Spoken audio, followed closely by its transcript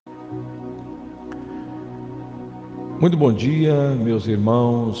Muito bom dia, meus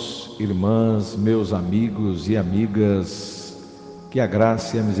irmãos, irmãs, meus amigos e amigas. Que a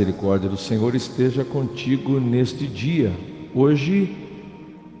graça e a misericórdia do Senhor esteja contigo neste dia. Hoje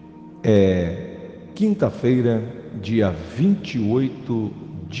é quinta-feira, dia 28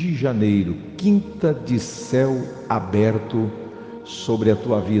 de janeiro, quinta de céu aberto sobre a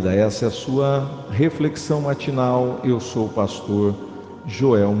tua vida. Essa é a sua reflexão matinal. Eu sou o pastor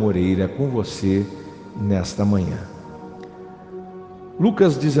Joel Moreira com você nesta manhã.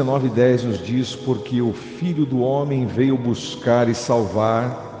 Lucas 19:10 nos diz: porque o Filho do Homem veio buscar e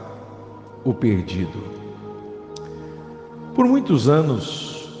salvar o perdido. Por muitos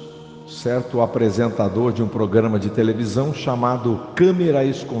anos, certo apresentador de um programa de televisão chamado Câmera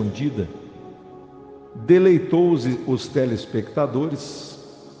Escondida deleitou os telespectadores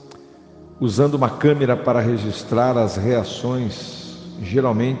usando uma câmera para registrar as reações,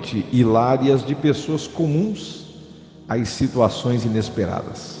 geralmente hilárias, de pessoas comuns às situações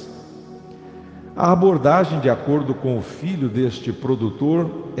inesperadas. A abordagem, de acordo com o filho deste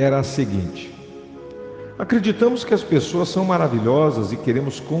produtor, era a seguinte: acreditamos que as pessoas são maravilhosas e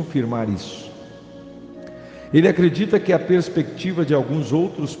queremos confirmar isso. Ele acredita que a perspectiva de alguns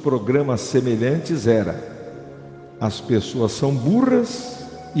outros programas semelhantes era: as pessoas são burras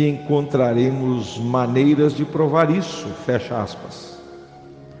e encontraremos maneiras de provar isso, fecha aspas.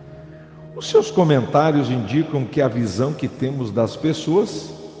 Os seus comentários indicam que a visão que temos das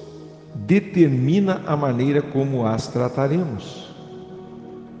pessoas determina a maneira como as trataremos.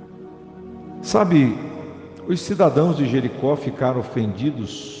 Sabe, os cidadãos de Jericó ficaram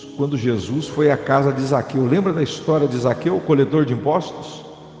ofendidos quando Jesus foi à casa de Zaqueu. Lembra da história de Zaqueu, o coletor de impostos?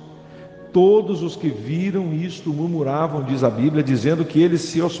 Todos os que viram isto murmuravam, diz a Bíblia, dizendo que ele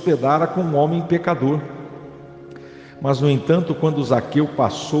se hospedara com um homem pecador. Mas, no entanto, quando Zaqueu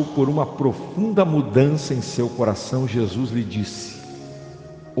passou por uma profunda mudança em seu coração, Jesus lhe disse: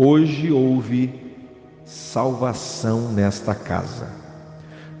 hoje houve salvação nesta casa,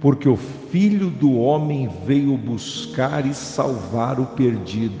 porque o Filho do Homem veio buscar e salvar o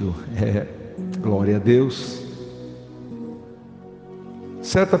perdido. Glória a Deus.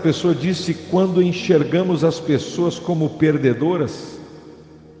 Certa pessoa disse: quando enxergamos as pessoas como perdedoras,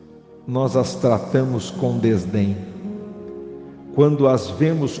 nós as tratamos com desdém. Quando as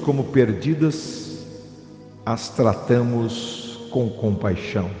vemos como perdidas, as tratamos com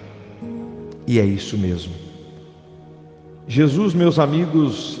compaixão. E é isso mesmo. Jesus, meus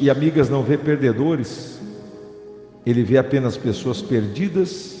amigos e amigas, não vê perdedores. Ele vê apenas pessoas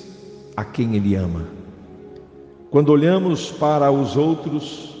perdidas a quem Ele ama. Quando olhamos para os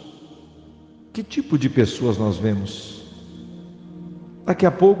outros, que tipo de pessoas nós vemos? Daqui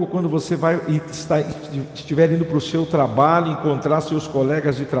a pouco, quando você estiver indo para o seu trabalho, encontrar seus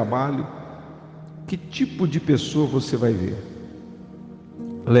colegas de trabalho, que tipo de pessoa você vai ver?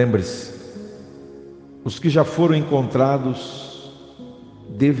 Lembre-se, os que já foram encontrados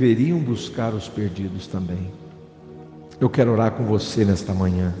deveriam buscar os perdidos também. Eu quero orar com você nesta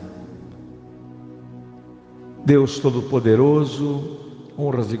manhã. Deus Todo-Poderoso,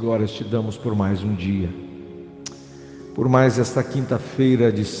 honras e glórias te damos por mais um dia, por mais esta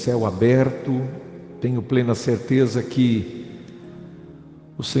quinta-feira de céu aberto. Tenho plena certeza que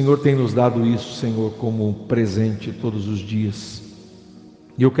o Senhor tem nos dado isso, Senhor, como um presente todos os dias.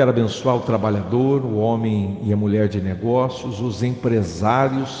 E eu quero abençoar o trabalhador, o homem e a mulher de negócios, os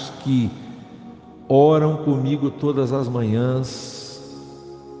empresários que oram comigo todas as manhãs,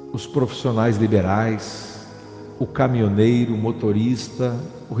 os profissionais liberais, o caminhoneiro, o motorista,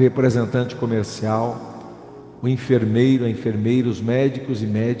 o representante comercial, o enfermeiro, a enfermeira, os médicos e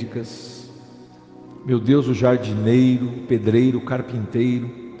médicas, meu Deus, o jardineiro, o pedreiro, o carpinteiro,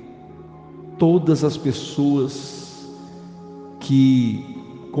 todas as pessoas que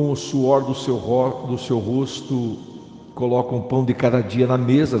com o suor do seu rosto colocam o pão de cada dia na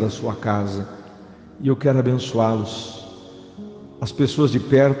mesa da sua casa, e eu quero abençoá-los, as pessoas de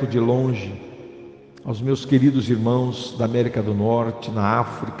perto, de longe, aos meus queridos irmãos da América do Norte, na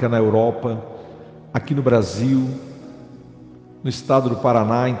África, na Europa, aqui no Brasil, no estado do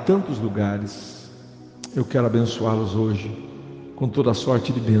Paraná, em tantos lugares. Eu quero abençoá-los hoje com toda a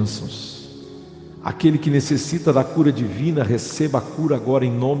sorte de bênçãos. Aquele que necessita da cura divina, receba a cura agora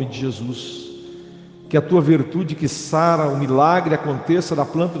em nome de Jesus. Que a tua virtude que sara, o milagre aconteça da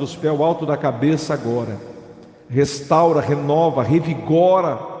planta dos pés ao alto da cabeça agora. Restaura, renova,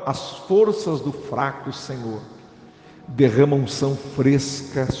 revigora as forças do fraco, Senhor. Derrama unção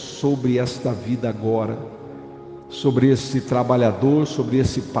fresca sobre esta vida agora, sobre esse trabalhador, sobre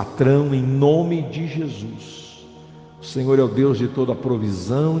esse patrão, em nome de Jesus. O Senhor é o Deus de toda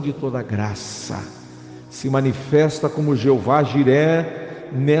provisão, de toda graça. Se manifesta como Jeová Jiré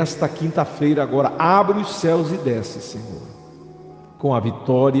nesta quinta-feira agora. Abre os céus e desce, Senhor, com a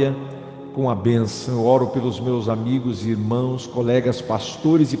vitória, com a bênção. Eu oro pelos meus amigos e irmãos, colegas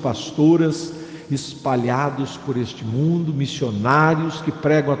pastores e pastoras espalhados por este mundo, missionários que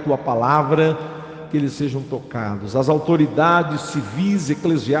pregam a Tua palavra, que eles sejam tocados. As autoridades civis,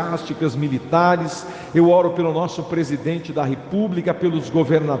 eclesiásticas, militares, eu oro pelo nosso presidente da República, pelos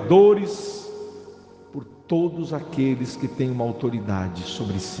governadores, por todos aqueles que têm uma autoridade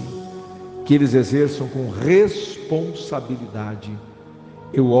sobre si, que eles exerçam com responsabilidade.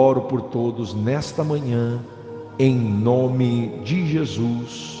 Eu oro por todos nesta manhã, em nome de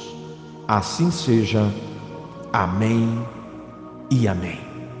Jesus. Assim seja. Amém e amém.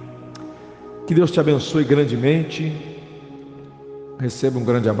 Que Deus te abençoe grandemente. Receba um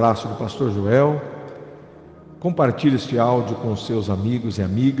grande abraço do pastor Joel. Compartilhe este áudio com os seus amigos e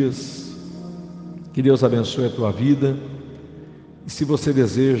amigas. Que Deus abençoe a tua vida. E se você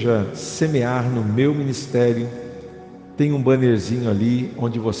deseja semear no meu ministério, tem um bannerzinho ali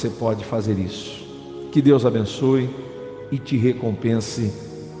onde você pode fazer isso. Que Deus abençoe e te recompense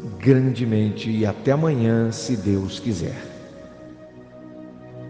grandemente. E até amanhã, se Deus quiser.